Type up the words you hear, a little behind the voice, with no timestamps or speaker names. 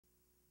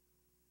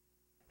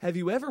Have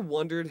you ever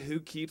wondered who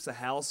keeps a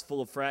house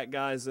full of frat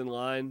guys in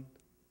line?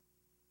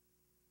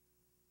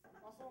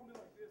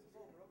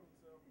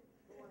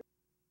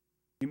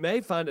 You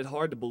may find it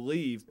hard to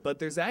believe, but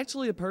there's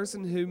actually a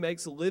person who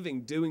makes a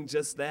living doing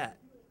just that.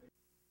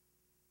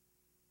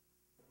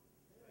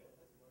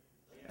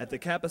 At the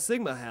Kappa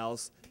Sigma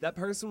house, that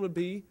person would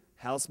be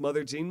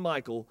Housemother Jean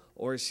Michael,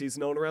 or as she's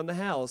known around the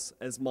house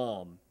as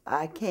Mom.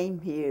 I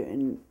came here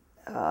in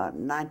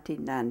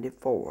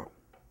 1994,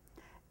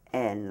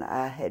 and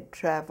I had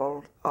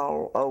traveled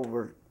all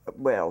over,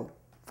 well,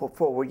 for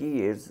 4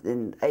 years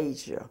in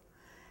Asia.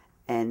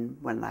 And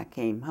when I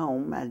came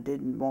home, I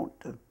didn't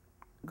want to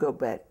go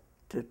back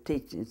to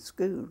teaching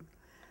school.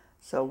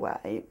 So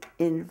I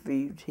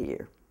interviewed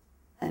here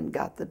and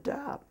got the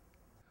job.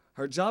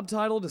 Her job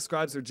title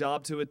describes her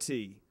job to a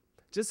T.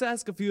 Just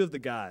ask a few of the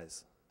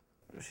guys.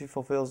 She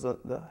fulfills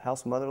the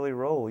house motherly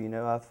role. You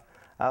know,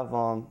 I've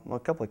on a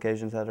couple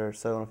occasions had her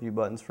sew on a few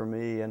buttons for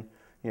me and,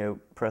 you know,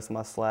 press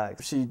my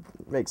slacks. She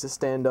makes us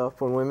stand up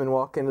when women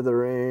walk into the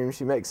room.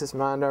 She makes us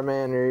mind our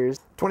manners.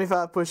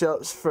 25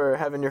 push-ups for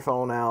having your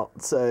phone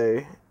out.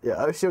 So, yeah,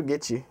 oh, she'll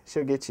get you.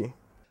 She'll get you.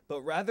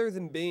 But rather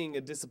than being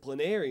a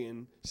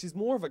disciplinarian, she's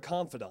more of a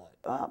confidant.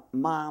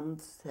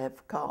 Moms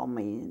have called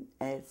me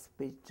and asked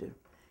me to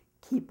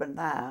keep an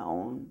eye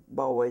on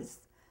boys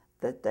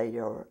that they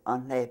are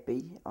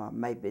unhappy, or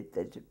maybe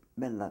there's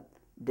been a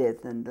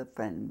death in the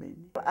family.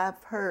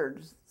 I've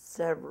heard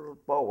several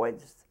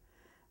boys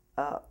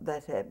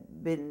that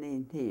have been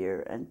in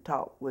here and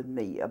talked with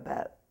me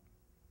about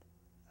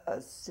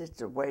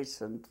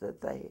situations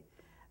that they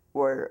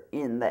were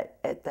in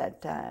at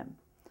that time.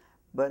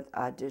 But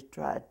I just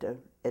tried to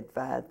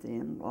advise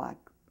them like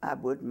I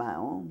would my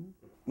own.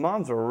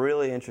 Mom's a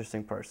really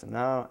interesting person.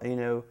 Now, you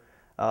know,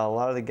 a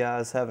lot of the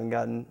guys haven't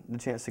gotten the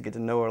chance to get to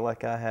know her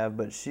like I have,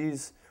 but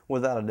she's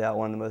without a doubt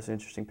one of the most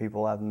interesting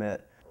people I've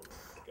met.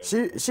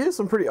 She has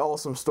some pretty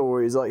awesome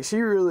stories. Like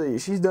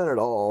she's done it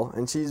all,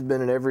 and she's been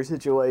in every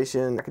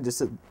situation. I could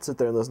just sit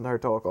there and listen to her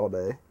talk all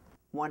day.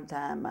 One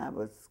time I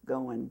was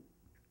going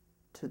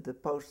to the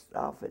post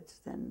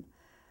office, and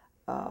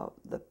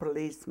the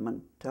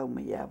policeman told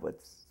me I was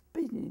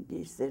speeding.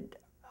 He said,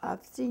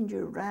 "I've seen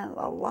you around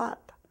a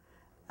lot."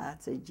 I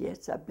said,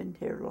 "Yes, I've been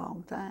here a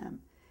long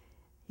time."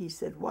 He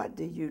said, "What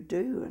do you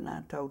do?" And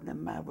I told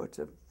him I was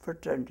a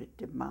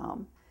fraternity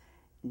mom.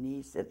 And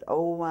he said,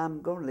 "Oh,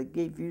 I'm going to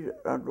give you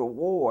a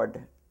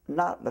reward,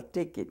 not a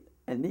ticket."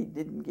 And he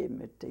didn't give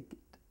me a ticket.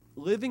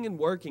 Living and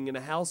working in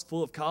a house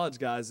full of college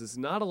guys is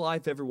not a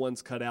life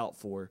everyone's cut out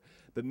for,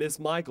 but Miss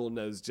Michael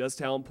knows just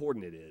how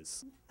important it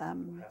is.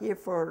 I'm here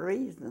for a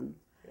reason,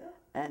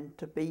 and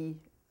to be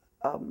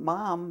a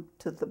mom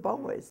to the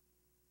boys.